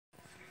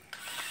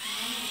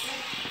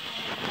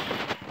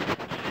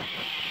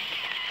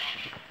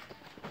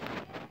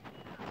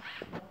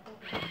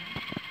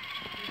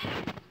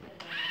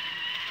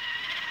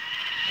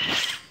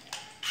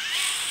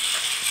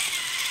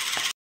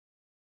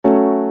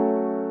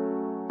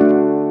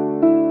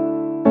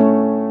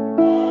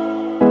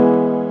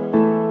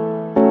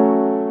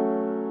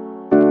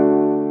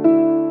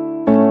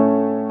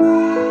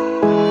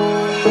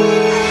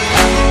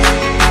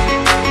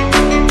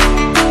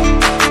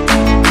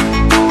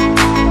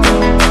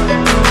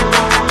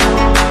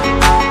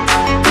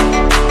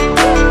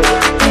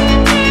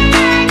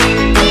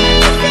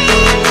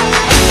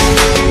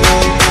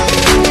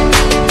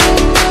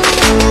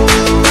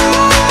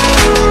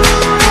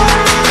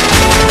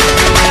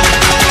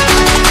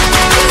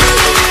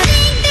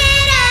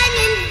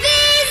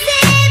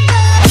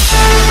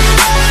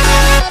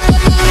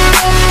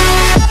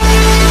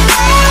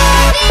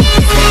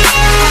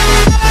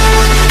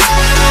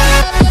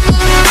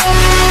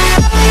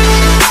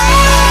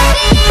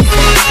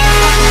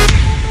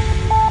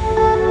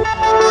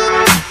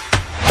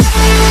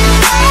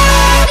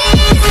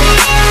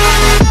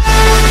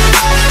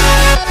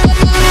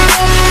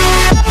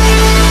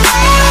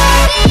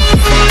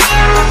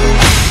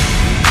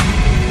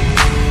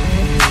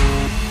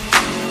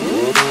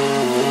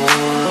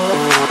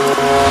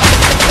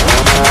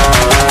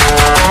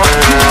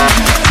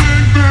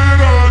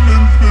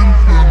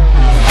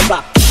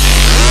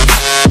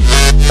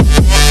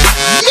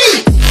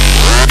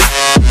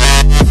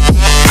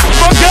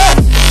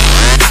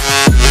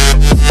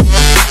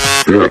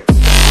Yeah.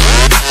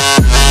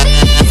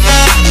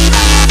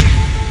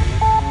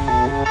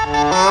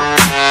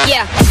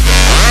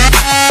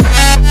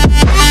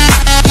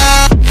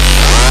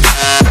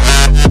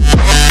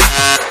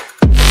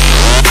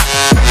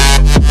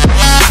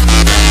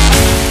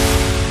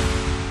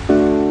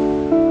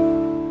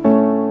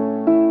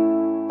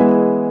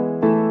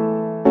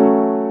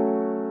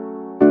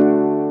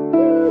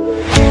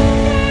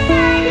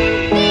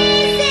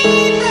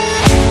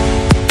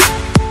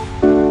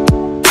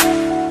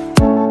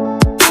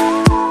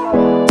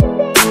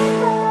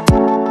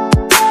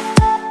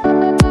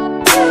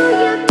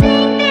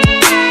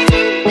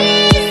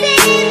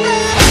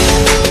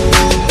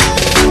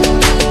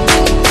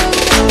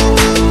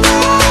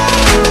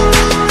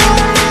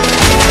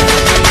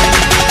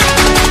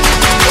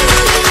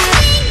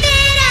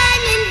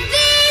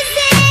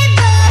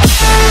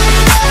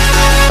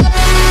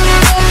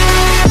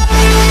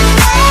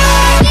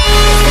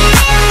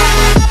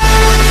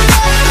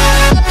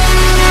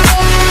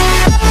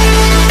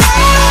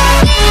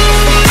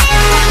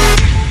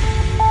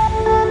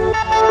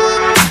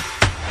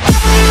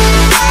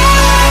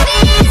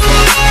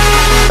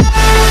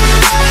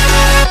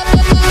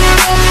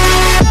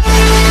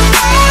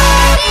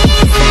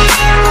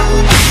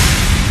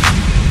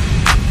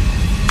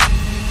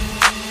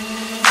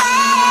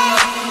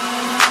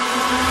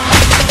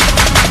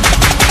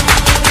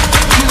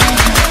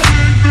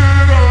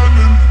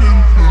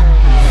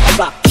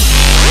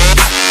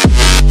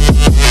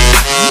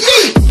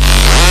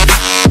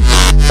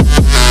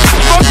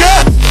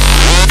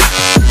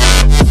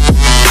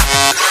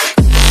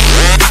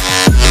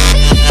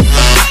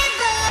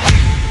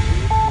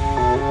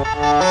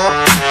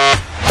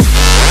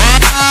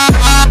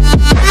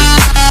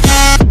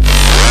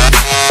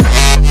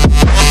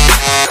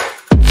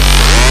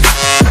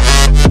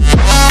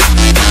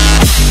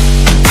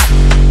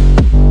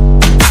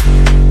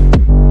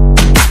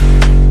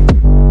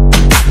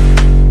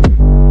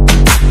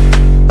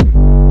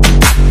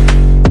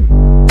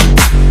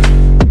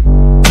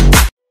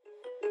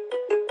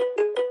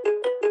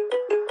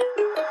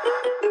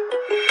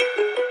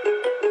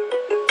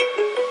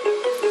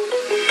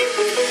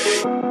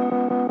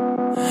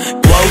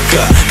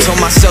 Told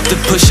myself to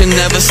push and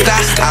never stop.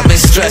 I've been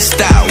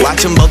stressed out,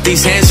 watching both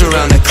these hands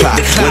around the clock.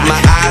 With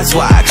my eyes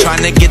wide,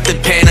 trying to get the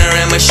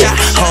panorama shot.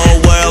 Whole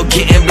world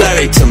getting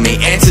blurry to me,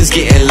 answers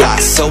getting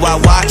lost. So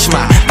I watch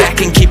my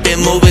back and keep it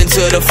moving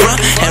to the front.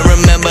 And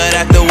remember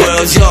that the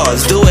world's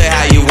yours, do it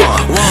how you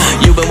want.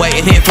 You've been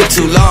waiting here for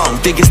too long,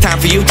 think it's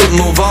time for you to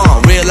move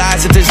on.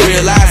 Realize that there's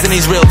real lies in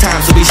these real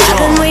times to be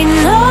strong. I've been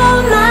waiting all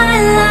my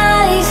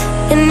life,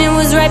 and it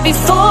was right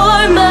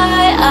before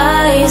my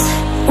eyes.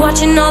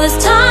 Watching all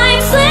this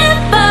time slip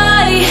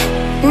by,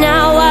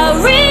 now I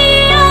realize.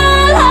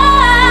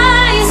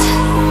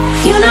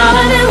 You know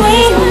I've been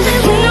waiting,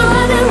 you know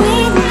I've been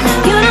waiting,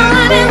 you know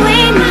I've been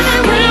waiting,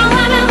 you know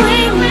I've been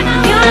waiting,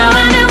 you know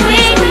I've been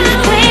waiting,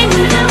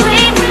 waiting,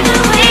 waiting,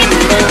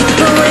 waiting.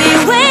 But will you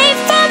wait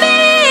for me?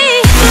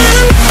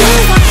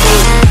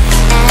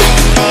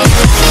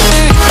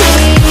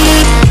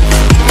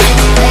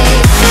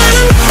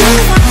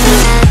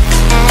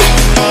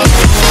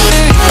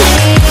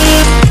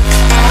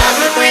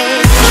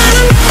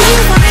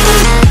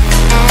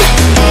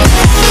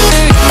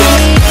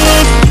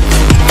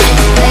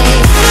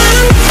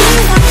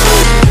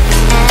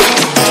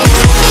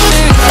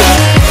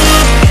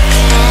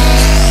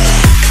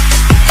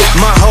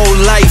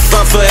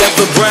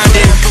 Forever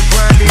grinding,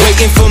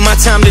 waiting for my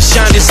time to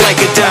shine just like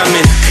a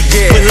diamond.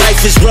 When life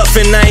is rough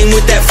and I ain't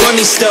with that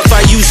funny stuff, I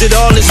use it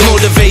all as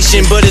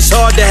motivation, but it's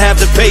hard to have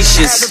the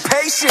patience.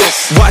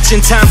 Watching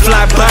time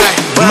fly by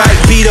might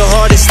be the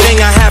hardest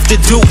thing I have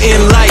to do in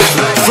life.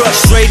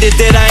 Frustrated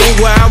that I ain't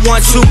where I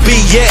want to be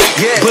yet,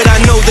 but I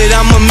know that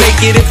I'ma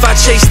make it if I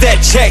chase that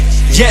check.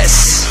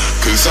 Yes.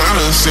 Cause I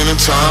done seen the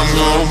time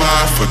go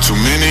by for too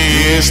many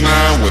years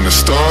now, when the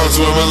stars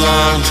were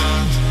aligned.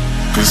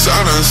 Cause I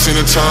done seen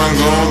the time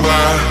go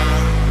by.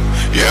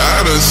 Yeah,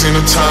 I done seen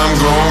the time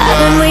go by.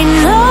 I've been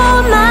waiting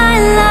all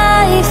my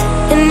life,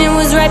 and it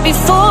was right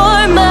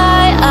before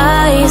my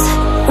eyes.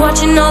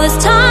 Watching all this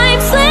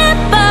time slip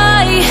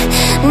by,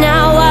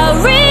 now I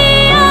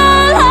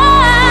realize.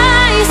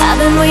 I've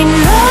been waiting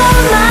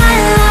all my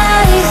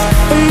life,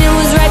 and it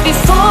was right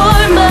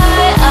before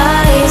my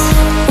eyes.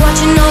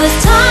 Watching all this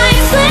time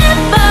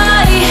slip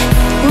by,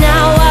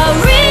 now I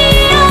realize.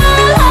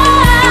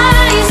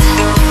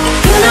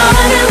 You know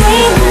I've been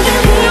waiting,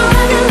 you know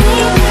I've been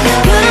waiting,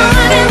 you know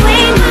I've been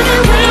waiting, you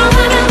know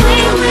I've been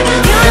waiting,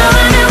 you know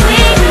I've been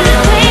waiting,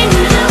 waiting,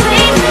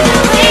 waiting,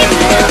 waiting.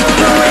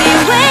 But will you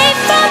wait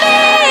for me?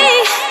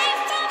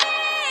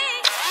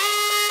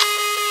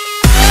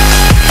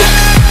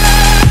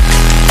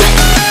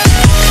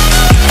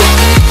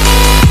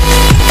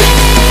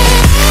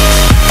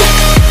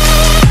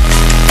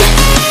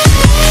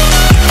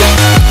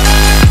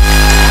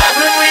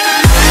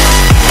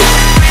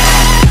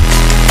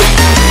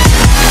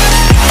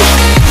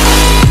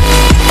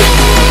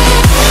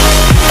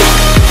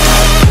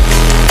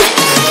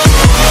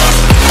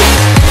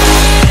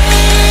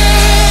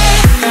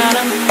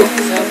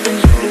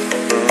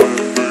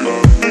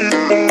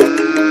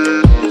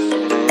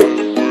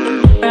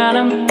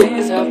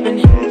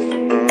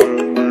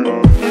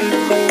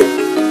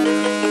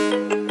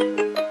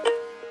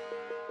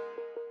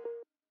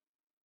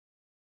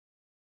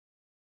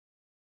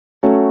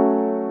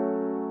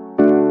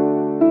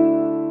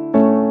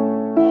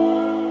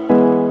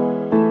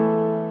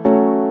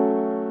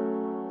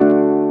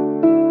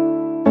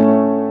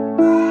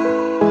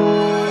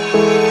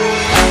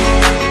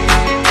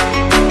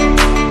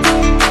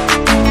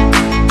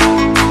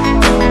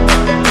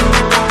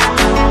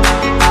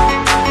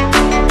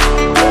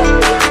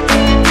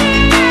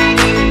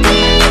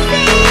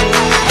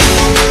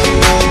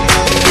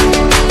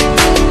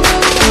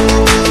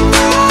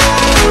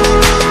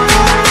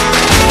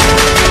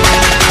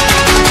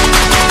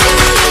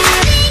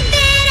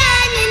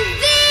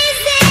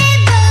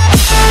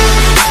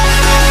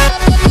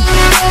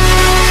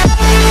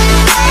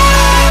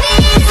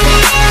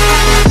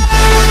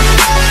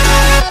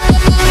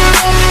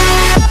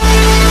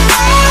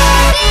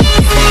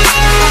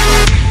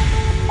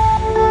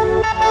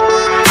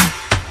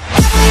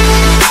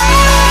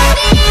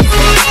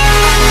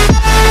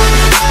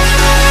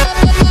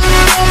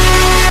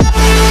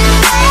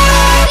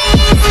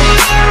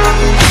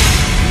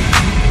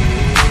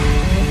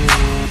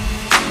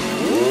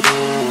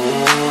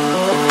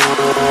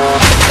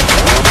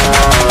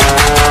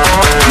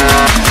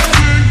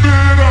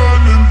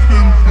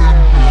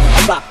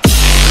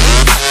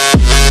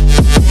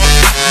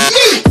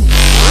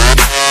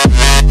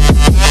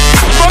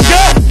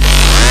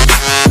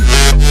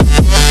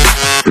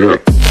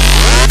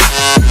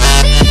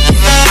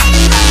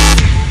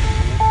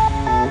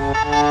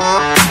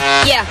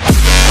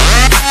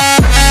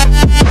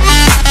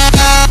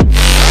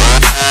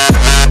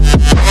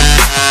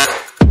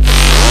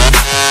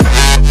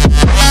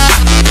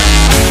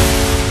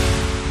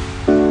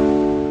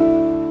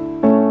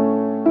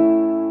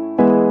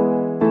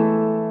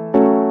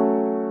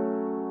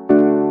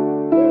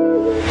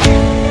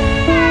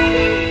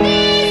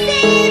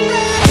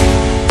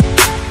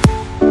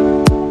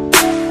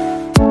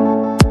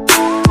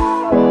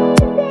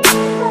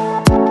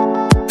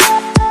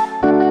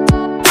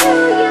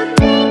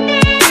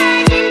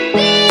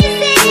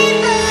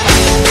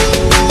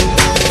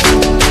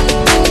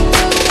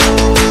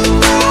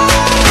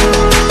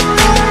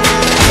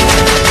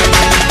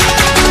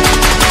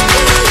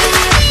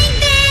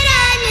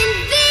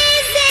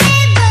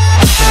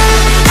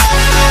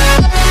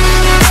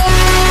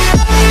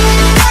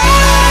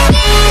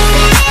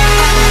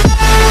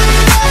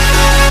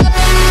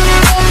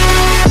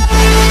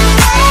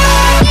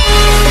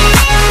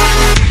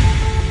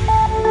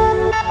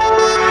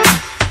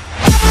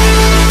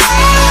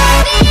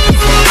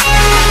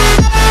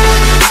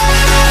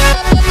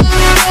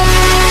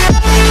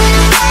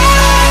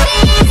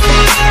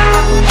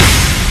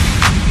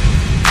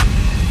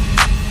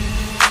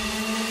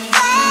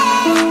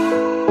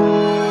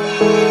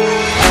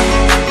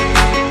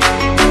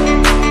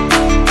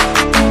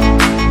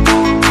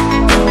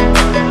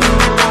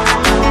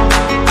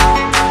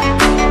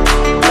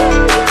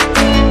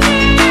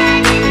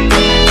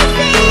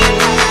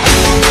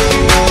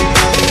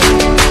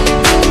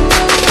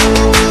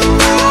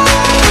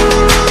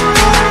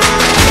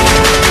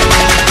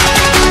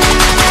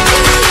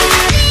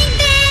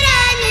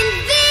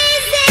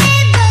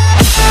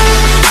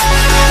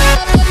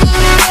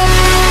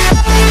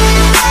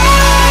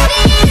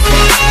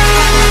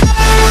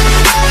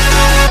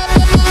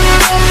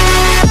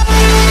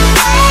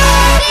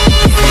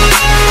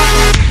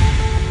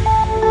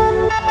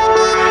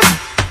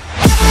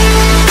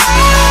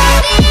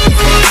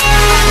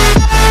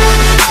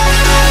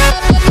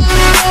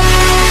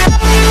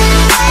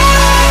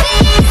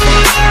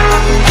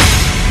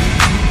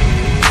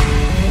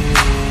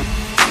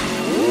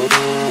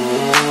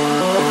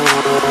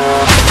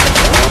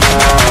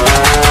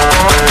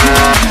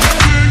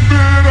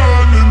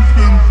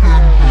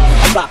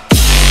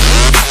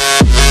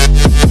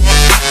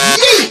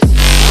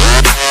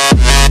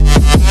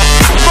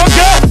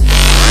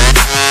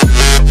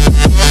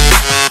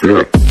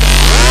 Bye.